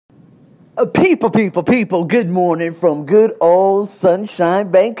People, good morning from good old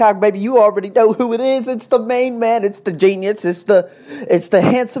sunshine Bangkok, baby. You already know who it is. It's the main man. It's the genius. It's the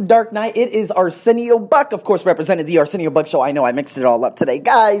handsome Dark Knight. It is Arsenio Buck, of course, representing the Arsenio Buck Show. I know I mixed it all up today.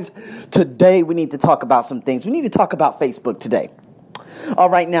 Guys, today we need to talk about some things. We need to talk about Facebook today. All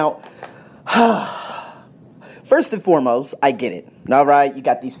right, now, first and foremost, I get it. All right, you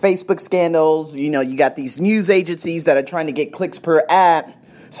got these Facebook scandals. You know, you got these news agencies that are trying to get clicks per ad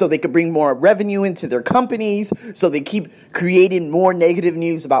so they could bring more revenue into their companies, so they keep creating more negative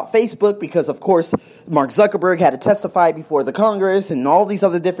news about Facebook because, of course, Mark Zuckerberg had to testify before the Congress and all these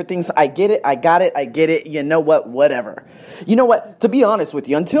other different things. I get it. I got it. I get it. You know what? Whatever. You know what? To be honest with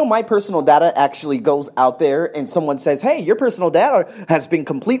you, until my personal data actually goes out there and someone says, hey, your personal data has been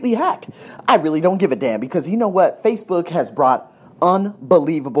completely hacked, I really don't give a damn because you know what? Facebook has brought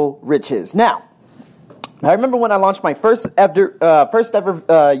unbelievable riches. Now, I remember when I launched my first ever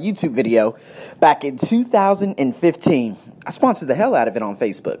YouTube video back in 2015. I sponsored the hell out of it on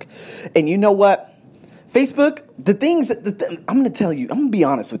Facebook. And you know what? Facebook, I'm going to tell you, I'm going to be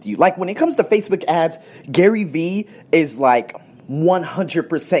honest with you. Like when it comes to Facebook ads, Gary Vee is like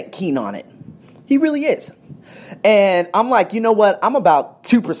 100% keen on it. He really is. And I'm like, you know what? I'm about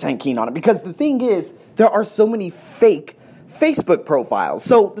 2% keen on it because the thing is, there are so many fake Facebook profiles.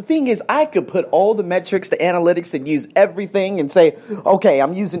 So the thing is, I could put all the metrics, the analytics, and use everything and say, okay,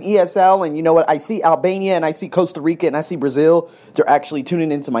 I'm using ESL, and you know what? I see Albania, and I see Costa Rica, and I see Brazil. They're actually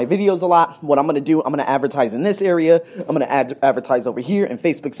tuning into my videos a lot. What I'm going to do, I'm going to advertise in this area. I'm going to advertise over here, and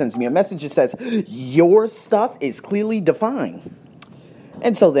Facebook sends me a message that says, your stuff is clearly defined.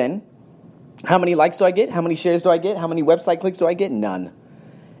 And so then, how many likes do I get? How many shares do I get? How many website clicks do I get? None.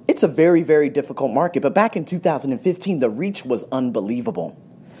 It's a very, very difficult market, but back in 2015, the reach was unbelievable.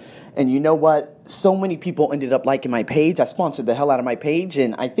 And you know what? So many people ended up liking my page. I sponsored the hell out of my page,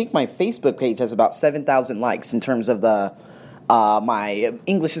 and I think my Facebook page has about 7,000 likes in terms of my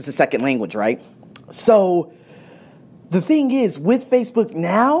English is a second language, right? So the thing is, with Facebook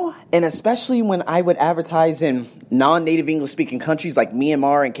now, and especially when I would advertise in non-native English-speaking countries like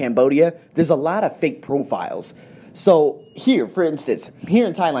Myanmar and Cambodia, there's a lot of fake profiles. So here, for instance, here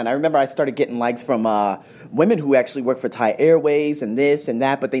in Thailand, I remember I started getting likes from women who actually work for Thai Airways and this and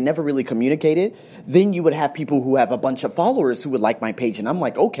that, but they never really communicated. Then you would have people who have a bunch of followers who would like my page. And I'm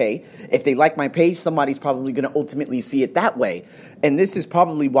like, okay, if they like my page, somebody's probably going to ultimately see it that way. And this is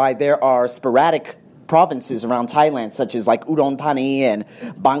probably why there are sporadic provinces around Thailand, such as like Udon Thani and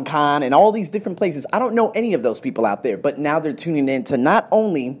Bangkok and all these different places. I don't know any of those people out there, but now they're tuning in to not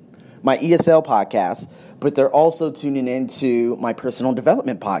only my ESL podcast, but they're also tuning into my personal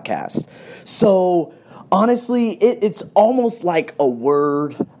development podcast. So honestly, it's almost like a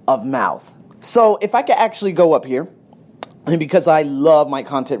word of mouth. So if I could actually go up here, and because I love my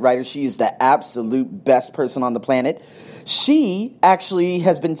content writer, she is the absolute best person on the planet. She actually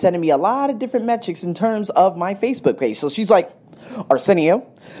has been sending me a lot of different metrics in terms of my Facebook page. So she's like, Arsenio,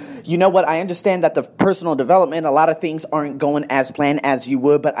 you know what? I understand that the personal development, a lot of things aren't going as planned as you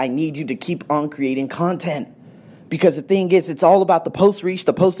would, but I need you to keep on creating content. Because the thing is, it's all about the post reach,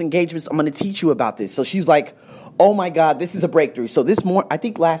 the post engagements. I'm going to teach you about this. So she's like, oh my God, this is a breakthrough. So this morning, I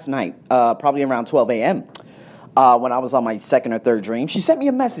think last night, probably around 12 a.m., when I was on my second or third dream, she sent me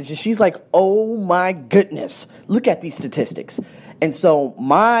a message and she's like, oh my goodness, look at these statistics. And so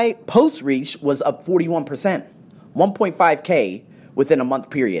my post reach was up 41%, 1.5K within a month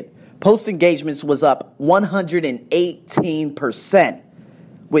period. Post engagements was up 118%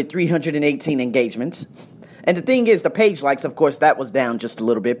 with 318 engagements. And the thing is, the page likes, of course, that was down just a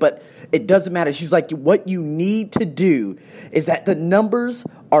little bit, but it doesn't matter. She's like, what you need to do is that the numbers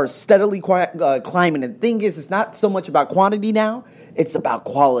are steadily climbing. And the thing is, it's not so much about quantity now, it's about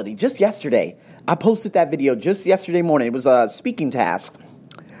quality. Just yesterday, I posted that video just yesterday morning. It was a speaking task,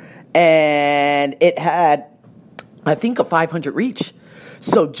 and it had, I think, a 500 reach.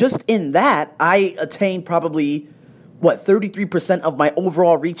 So just in that, I attained probably, 33% of my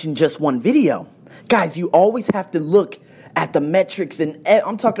overall reach in just one video. Guys, you always have to look at the metrics, and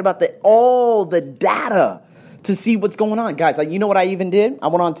I'm talking about all the data to see what's going on. Guys, you know what I even did? I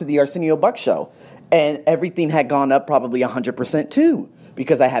went on to the Arsenio Buck Show, and everything had gone up probably 100% too,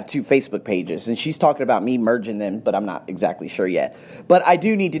 because I have two Facebook pages, and she's talking about me merging them, but I'm not exactly sure yet. But I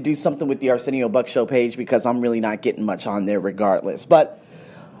do need to do something with the Arsenio Buck Show page because I'm really not getting much on there regardless. But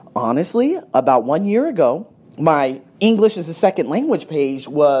honestly, about 1 year ago, my English as a second language page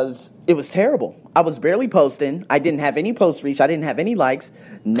was terrible. I was barely posting. I didn't have any post reach. I didn't have any likes.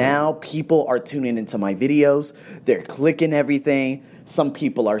 Now people are tuning into my videos. They're clicking everything. Some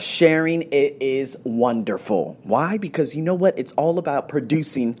people are sharing. It is wonderful. Why? Because you know what? It's all about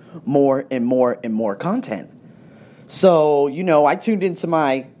producing more and more and more content. So, I tuned into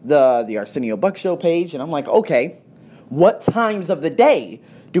the Arsenio Buck Show page, and I'm like, okay, what times of the day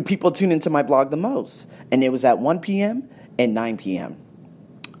do people tune into my blog the most? And it was at 1 p.m. and 9 p.m.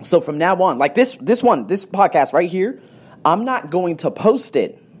 So from now on, like this podcast right here, I'm not going to post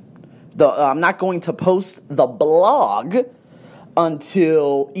it. I'm not going to post the blog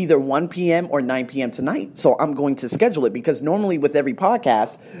until either 1 p.m. or 9 p.m. tonight. So I'm going to schedule it because normally with every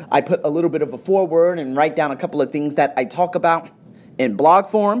podcast, I put a little bit of a foreword and write down a couple of things that I talk about in blog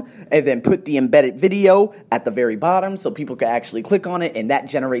form, and then put the embedded video at the very bottom so people can actually click on it, and that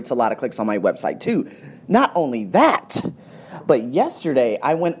generates a lot of clicks on my website too. Not only that, but yesterday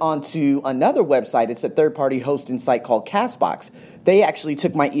I went on to another website. It's a third-party hosting site called Castbox. They actually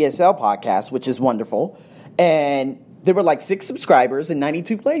took my ESL podcast, which is wonderful, and there were like 6 subscribers and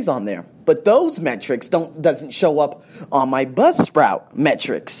 92 plays on there. But those metrics doesn't show up on my Buzzsprout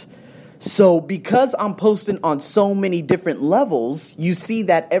metrics. So because I'm posting on so many different levels, you see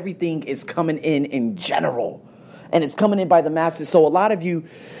that everything is coming in general. And it's coming in by the masses. So a lot of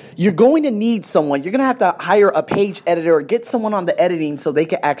you're going to need someone. You're going to have to hire a page editor or get someone on the editing so they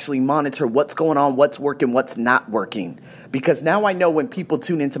can actually monitor what's going on, what's working, what's not working. Because now I know when people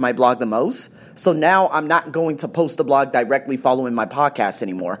tune into my blog the most. So now I'm not going to post a blog directly following my podcast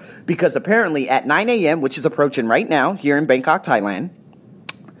anymore. Because apparently at 9 a.m., which is approaching right now here in Bangkok, Thailand,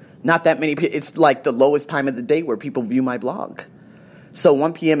 not that many people, it's like the lowest time of the day where people view my blog. So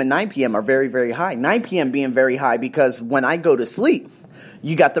 1 p.m. and 9 p.m. are very, very high. 9 p.m. being very high because when I go to sleep,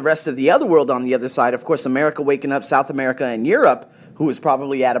 you got the rest of the other world on the other side. Of course, America waking up, South America and Europe, who is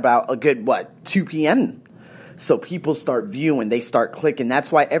probably at about a good, 2 p.m. So people start viewing, they start clicking.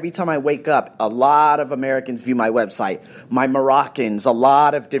 That's why every time I wake up, a lot of Americans view my website. My Moroccans, a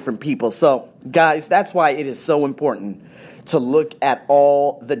lot of different people. So, guys, that's why it is so important to look at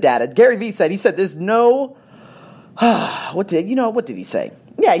all the data. Gary Vee said, there's no, what did he say?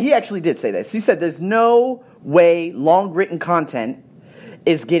 Yeah, he actually did say this. He said there's no way long written content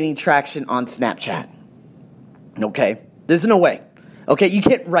is getting traction on Snapchat. Okay? There's no way. Okay, you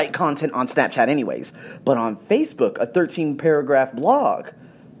can't write content on Snapchat anyways. But on Facebook, a 13-paragraph blog,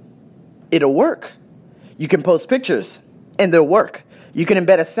 it'll work. You can post pictures, and they'll work. You can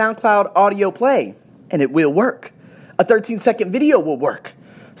embed a SoundCloud audio play, and it will work. A 13-second video will work.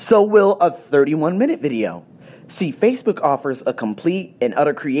 So will a 31-minute video. See, Facebook offers a complete and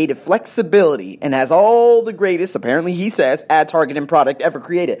utter creative flexibility and has all the greatest, apparently he says, ad targeting product ever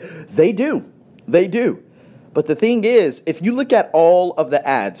created. They do. They do. But the thing is, if you look at all of the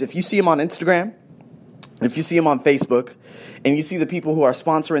ads, if you see them on Instagram, if you see them on Facebook, and you see the people who are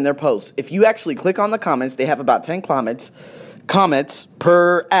sponsoring their posts, if you actually click on the comments, they have about 10 comments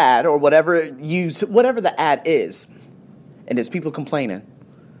per ad or whatever the ad is. And there's people complaining.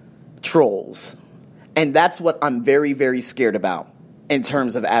 Trolls. And that's what I'm very, very scared about in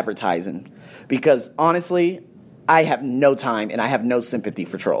terms of advertising. Because honestly, I have no time and I have no sympathy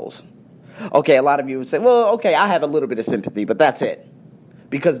for trolls. Okay, a lot of you would say, well, okay, I have a little bit of sympathy, but that's it.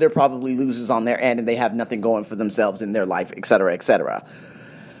 Because they're probably losers on their end and they have nothing going for themselves in their life, etc., etc.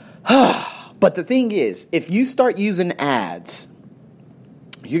 But the thing is, if you start using ads,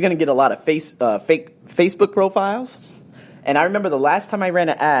 you're going to get a lot of fake Facebook profiles. And I remember the last time I ran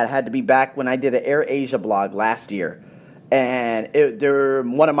an ad had to be back when I did an AirAsia blog last year. And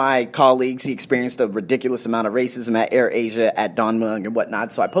one of my colleagues, he experienced a ridiculous amount of racism at AirAsia, at Don Mueang and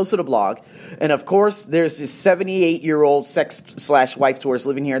whatnot. So I posted a blog. And of course, there's this 78-year-old sex/wife tourist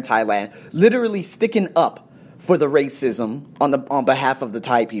living here in Thailand, literally sticking up for the racism on behalf of the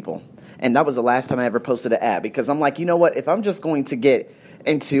Thai people. And that was the last time I ever posted an ad. Because I'm like, you know what? If I'm just going to get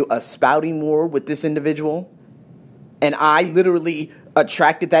into a spouting war with this individual, and I literally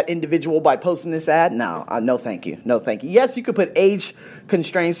attracted that individual by posting this ad, no thank you. No thank you. Yes, you could put age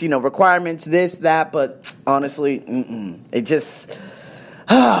constraints, requirements, this, that, but honestly, it just,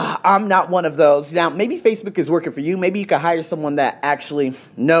 I'm not one of those. Now, maybe Facebook is working for you. Maybe you could hire someone that actually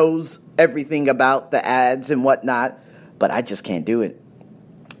knows everything about the ads and whatnot, but I just can't do it.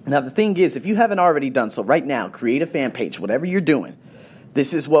 Now, the thing is, if you haven't already done so right now, create a fan page, whatever you're doing.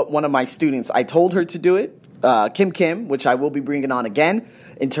 This is what one of my students, I told her to do it. Kim, which I will be bringing on again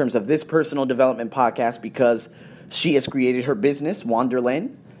in terms of this personal development podcast because she has created her business,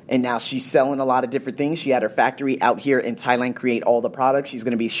 Wanderland, And now she's selling a lot of different things. She had her factory out here in Thailand create all the products. She's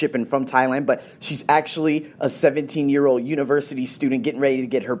going to be shipping from Thailand, but she's actually a 17-year-old university student getting ready to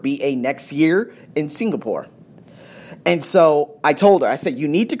get her BA next year in Singapore. And so I told her, I said, you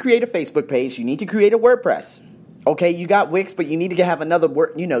need to create a Facebook page. You need to create a WordPress. Okay, you got Wix, but you need to have another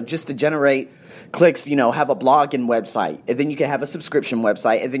word, just to generate clicks, have a blog and website. And then you can have a subscription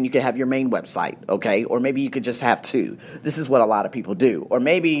website, and then you can have your main website, okay? Or maybe you could just have two. This is what a lot of people do. Or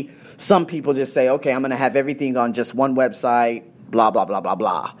maybe some people just say, okay, I'm going to have everything on just one website, blah, blah, blah, blah,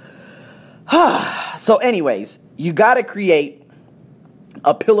 blah. So anyways, you got to create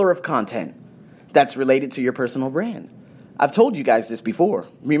a pillar of content that's related to your personal brand. I've told you guys this before.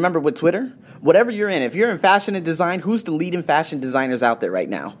 Remember with Twitter? Whatever you're in, if you're in fashion and design, who's the leading fashion designers out there right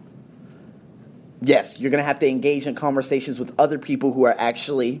now? Yes, you're going to have to engage in conversations with other people who are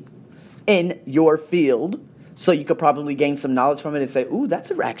actually in your field, so you could probably gain some knowledge from it and say, ooh,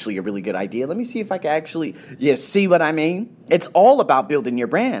 that's actually a really good idea. Let me see if I can actually, see what I mean? It's all about building your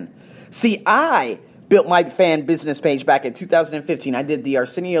brand. See, I built my fan business page back in 2015. I did the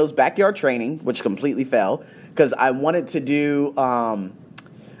Arsenio's backyard training, which completely fell, because I wanted to do,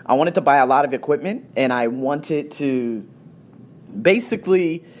 I wanted to buy a lot of equipment, and I wanted to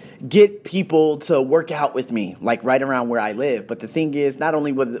basically get people to work out with me, like right around where I live. But the thing is, not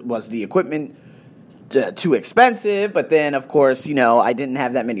only was the equipment too expensive, but then, of course, I didn't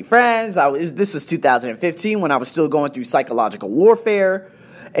have that many friends. This is 2015 when I was still going through psychological warfare.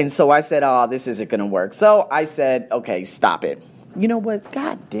 And so I said, oh, this isn't going to work. So I said, okay, stop it. You know what?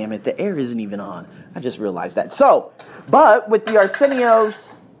 God damn it. The air isn't even on. I just realized that. So, but with the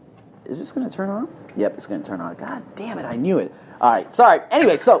Arsenio's, is this going to turn on? Yep, it's going to turn on. God damn it. I knew it. All right. Sorry.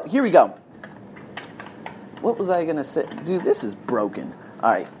 Anyway, so here we go. What was I going to say? Dude, this is broken.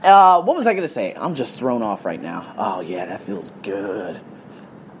 All right. What was I going to say? I'm just thrown off right now. Oh, yeah, that feels good.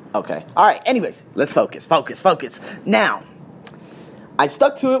 Okay. All right. Anyways, let's focus. Now, I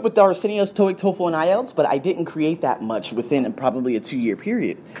stuck to it with the Arsenio's TOEIC, TOEFL, and IELTS, but I didn't create that much within probably a 2-year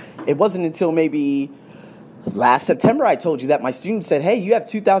period. It wasn't until maybe last September I told you that my student said, hey, you have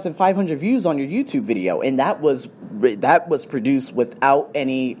 2,500 views on your YouTube video, and that was produced without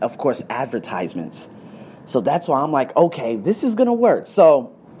any, of course, advertisements. So that's why I'm like, okay, this is going to work.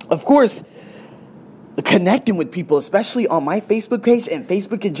 So, of course, connecting with people, especially on my Facebook page and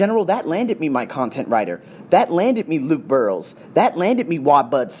Facebook in general, that landed me my content writer. That landed me Luke Burrows. That landed me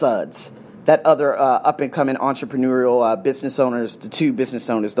Bud Suds. That other up-and-coming entrepreneurial business owners, the two business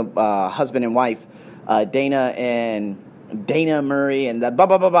owners, the husband and wife, Dana Murray, and the blah,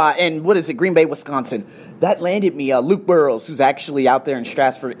 blah, blah, blah, and what is it, Green Bay, Wisconsin. That landed me Luke Burrows, who's actually out there in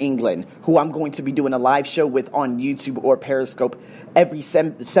Stratford, England, who I'm going to be doing a live show with on YouTube or Periscope every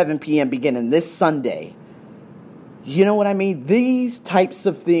 7 p.m. beginning this Sunday. You know what I mean? These types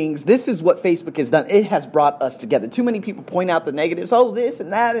of things, this is what Facebook has done. It has brought us together. Too many people point out the negatives. Oh, this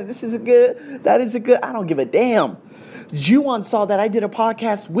and that, and this isn't good. That isn't good. I don't give a damn. Juwon saw that I did a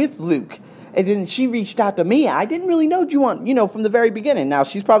podcast with Luke, and then she reached out to me. I didn't really know Juwon, from the very beginning. Now,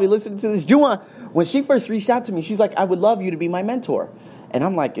 she's probably listening to this. Juwon, when she first reached out to me, she's like, I would love you to be my mentor. And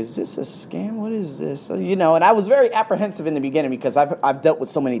I'm like, is this a scam? What is this? And I was very apprehensive in the beginning because I've dealt with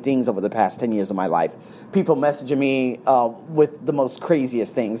so many things over the past 10 years of my life. People messaging me with the most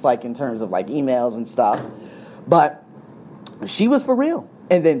craziest things, like in terms of like emails and stuff. But she was for real.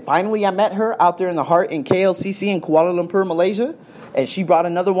 And then finally I met her out there in the heart in KLCC in Kuala Lumpur, Malaysia. And she brought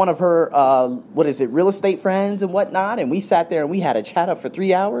another one of her, real estate friends and whatnot. And we sat there and we had a chat up for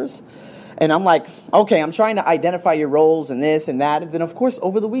 3 hours. And I'm like, okay, I'm trying to identify your roles and this and that. And then, of course,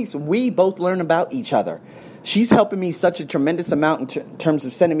 over the weeks, we both learn about each other. She's helping me such a tremendous amount in terms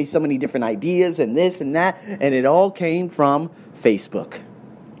of sending me so many different ideas and this and that. And it all came from Facebook.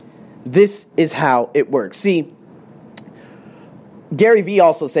 This is how it works. See, Gary Vee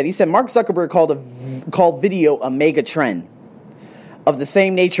also said, Mark Zuckerberg called video a mega trend of the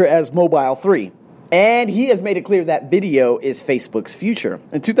same nature as Mobile 3. And he has made it clear that video is Facebook's future.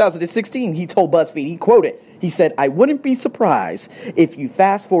 In 2016, he told BuzzFeed, he quoted, he said, I wouldn't be surprised if you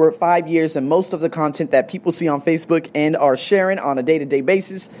fast forward 5 years and most of the content that people see on Facebook and are sharing on a day-to-day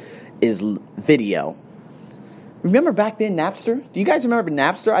basis is video. Remember back then, Napster? Do you guys remember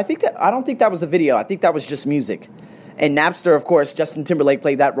Napster? I don't think that was a video. I think that was just music. And Napster, of course, Justin Timberlake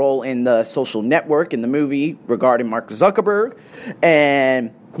played that role in The Social Network in the movie regarding Mark Zuckerberg.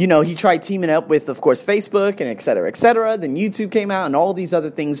 And he tried teaming up with, of course, Facebook and et cetera, et cetera. Then YouTube came out and all these other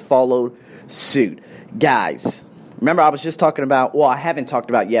things followed suit. Guys, remember I was just talking about, I haven't talked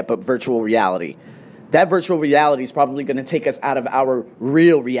about yet, but virtual reality. That virtual reality is probably going to take us out of our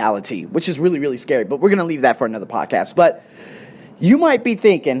real reality, which is really, really scary. But we're going to leave that for another podcast. But You might be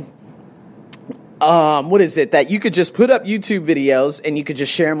thinking, what is it, that you could just put up YouTube videos and you could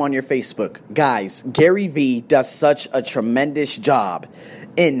just share them on your Facebook. Guys, Gary Vee does such a tremendous job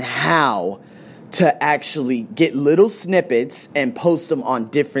in how to actually get little snippets and post them on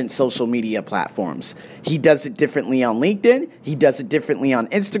different social media platforms. He does it differently on LinkedIn. He does it differently on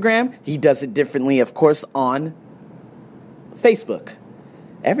Instagram. He does it differently, of course, on Facebook.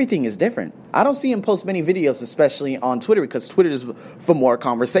 Everything is different. I don't see him post many videos, especially on Twitter, because Twitter is for more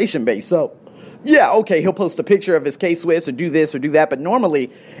conversation based. So, yeah, okay, he'll post a picture of his K-Swiss or do this or do that, but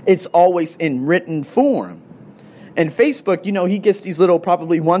normally it's always in written form. And Facebook, he gets these little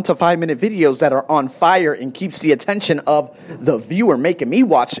probably 1 to 5 minute videos that are on fire and keeps the attention of the viewer, making me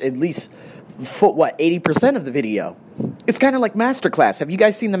watch at least, 80% of the video. It's kind of like Masterclass. Have you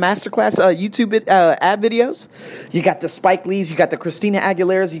guys seen the Masterclass YouTube ad videos? You got the Spike Lees, you got the Christina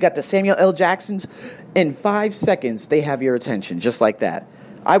Aguileras, you got the Samuel L. Jacksons. In 5 seconds, they have your attention, just like that.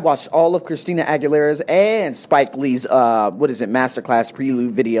 I watched all of Christina Aguilera's and Spike Lee's, Masterclass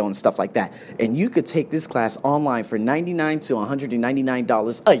prelude video and stuff like that. And you could take this class online for $99 to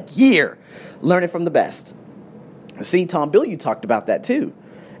 $199 a year. Learn it from the best. See, Tom Bill, you talked about that too,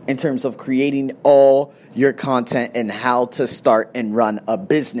 in terms of creating all your content and how to start and run a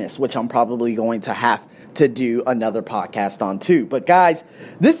business, which I'm probably going to have to do another podcast on too. But guys,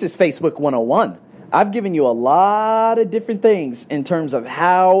 this is Facebook 101. I've given you a lot of different things in terms of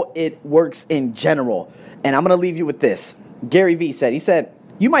how it works in general. And I'm going to leave you with this. Gary Vee said,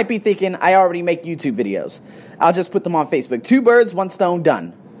 you might be thinking, I already make YouTube videos. I'll just put them on Facebook. 2 birds, 1 stone,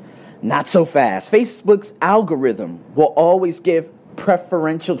 done. Not so fast. Facebook's algorithm will always give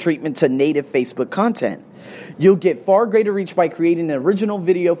preferential treatment to native Facebook content. You'll get far greater reach by creating an original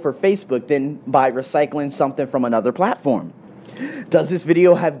video for Facebook than by recycling something from another platform. Does this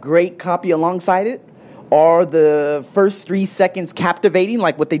video have great copy alongside it? Are the first 3 seconds captivating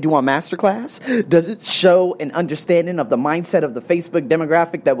like what they do on Masterclass? Does it show an understanding of the mindset of the Facebook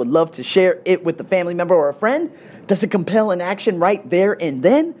demographic that would love to share it with a family member or a friend? Does it compel an action right there and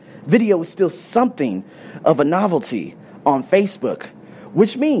then? Video is still something of a novelty on Facebook,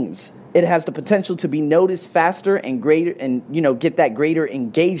 which means it has the potential to be noticed faster and greater, and get that greater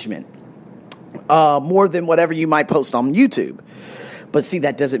engagement. More than whatever you might post on YouTube. But see,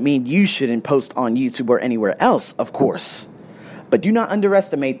 that doesn't mean you shouldn't post on YouTube or anywhere else, of course. But do not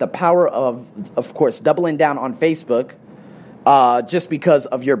underestimate the power of course, doubling down on Facebook just because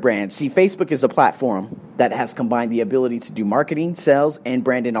of your brand. See, Facebook is a platform that has combined the ability to do marketing, sales, and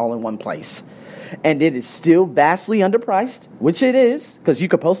branding all in one place. And it is still vastly underpriced, which it is, because you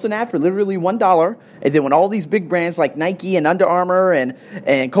could post an ad for literally $1. And then when all these big brands like Nike and Under Armour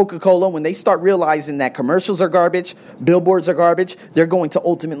and Coca-Cola, when they start realizing that commercials are garbage, billboards are garbage, they're going to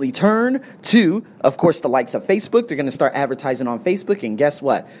ultimately turn to, of course, the likes of Facebook. They're going to start advertising on Facebook. And guess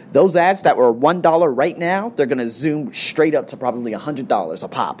what? Those ads that were $1 right now, they're going to zoom straight up to probably $100 a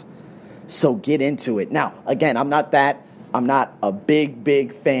pop. So get into it. Now, again, I'm not a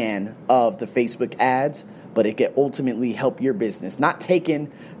big fan of the Facebook ads, but it can ultimately help your business. Not taking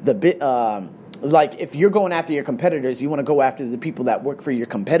the bit, like if you're going after your competitors, you want to go after the people that work for your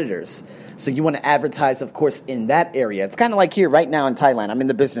competitors. So you want to advertise, of course, in that area. It's kind of like here right now in Thailand. I'm in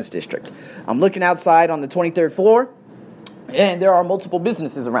the business district. I'm looking outside on the 23rd floor, and there are multiple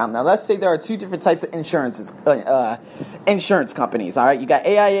businesses around. Now, let's say there are 2 different types of insurance companies. All right, you got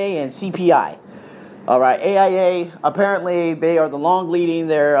AIA and CPI. All right, AIA, apparently they are the long leading.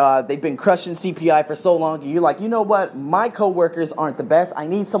 They've been crushing CPI for so long. You're like, you know what? My coworkers aren't the best. I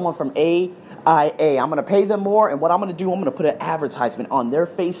need someone from AIA. I'm going to pay them more, and what I'm going to do, I'm going to put an advertisement on their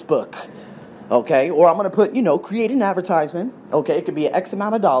Facebook. Okay, or I'm going to put, create an advertisement. Okay, it could be X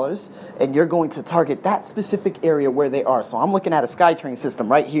amount of dollars, and you're going to target that specific area where they are. So I'm looking at a SkyTrain system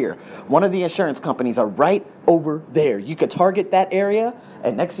right here. One of the insurance companies are right over there. You could target that area,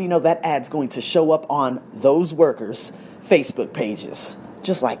 and next thing you know, that ad's going to show up on those workers' Facebook pages,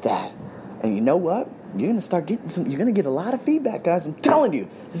 just like that. And you know what? You're going to start getting you're going to get a lot of feedback, guys. I'm telling you,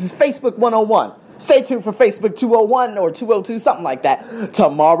 this is Facebook 101. Stay tuned for Facebook 201 or 202, something like that,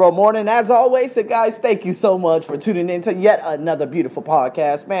 tomorrow morning. As always, so guys, thank you so much for tuning in to yet another beautiful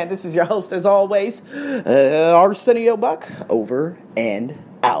podcast. Man, this is your host, as always, Arsenio Buck, over and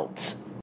out.